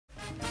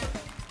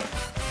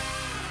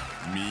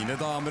Mine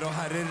damer og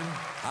herrer,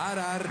 her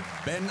er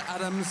Ben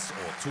Adams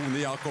og Tone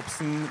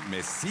Jacobsen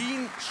med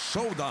sin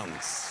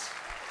showdans.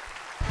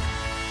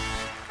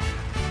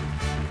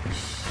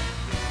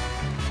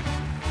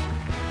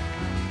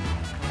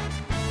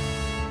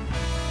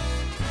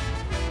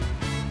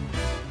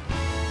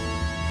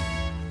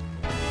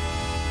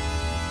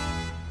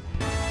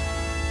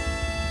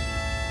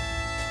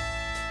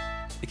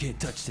 You can't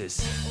touch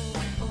this.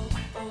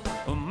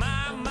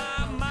 My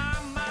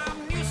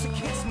music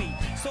hits me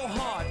so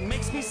hard,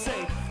 makes me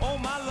say, oh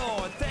my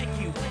Lord, thank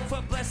you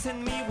for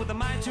blessing me with a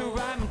mind to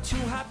rhyme and to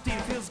hop deep.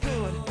 It feels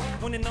good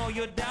when you know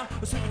you're down.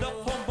 I sweep it up,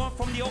 homeborn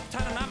from the old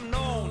town, and I'm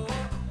known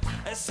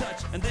as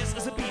such. And this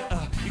is a beat,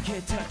 you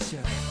can't touch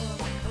it.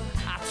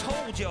 I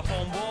told you,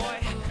 homeboy,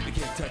 you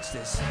can't touch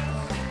this.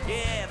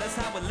 Yeah, that's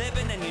how we're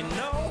living, and you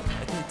know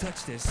I can't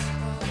touch this.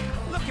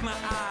 Look in my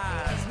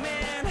eyes,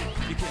 man,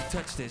 you can't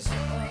touch this.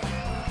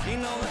 You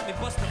know, let me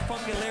bust the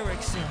funky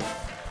lyrics.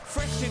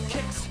 Fresh your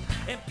kicks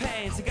and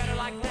pains, you got it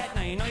like that.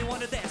 Now you know you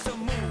want to dance, so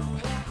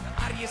move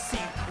out of your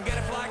seat and get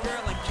a fly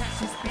girl and catch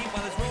some speed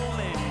while it's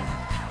rolling.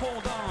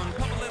 Hold on,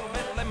 pump a little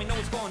bit, let me know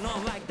what's going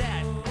on, like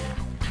that.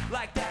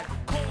 Like that,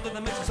 cold in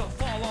the mix, so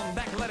fall on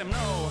back and let him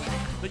know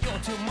that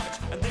you're too much,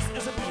 and this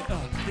is a beat,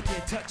 you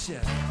can't touch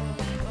it.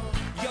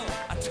 Yo,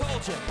 I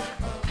told you,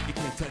 you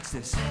can't touch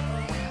this.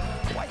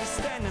 Why you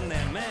standing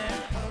there, man?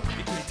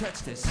 You can't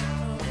touch this.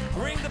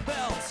 Ring the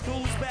bell,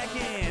 school's back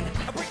in.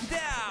 I break it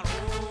down.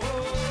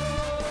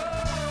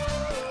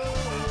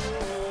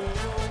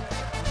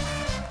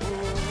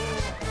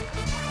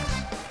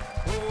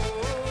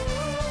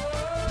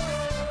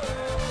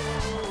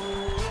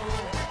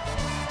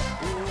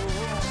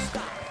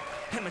 Stop.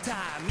 Hammer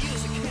time.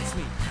 Music hits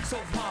me so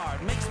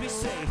hard, makes me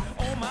say,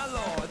 oh my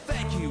Lord,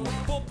 thank you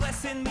for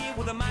blessing me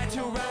with a mind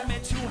to rhyme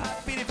and to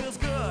hot beat. It feels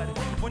good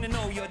when you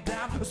know you're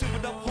down. A super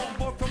dope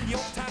homeboy from the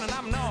old town, and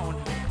I'm known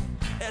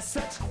as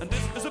such, and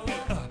this is a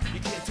beat, you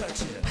can't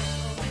touch it.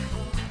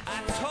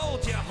 I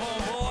told you,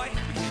 homeboy,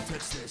 you can't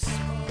touch this.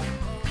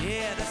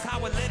 Yeah, that's how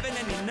we're living,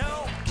 and you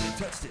know, you can't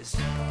touch this.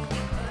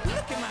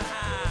 Look in my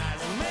eyes,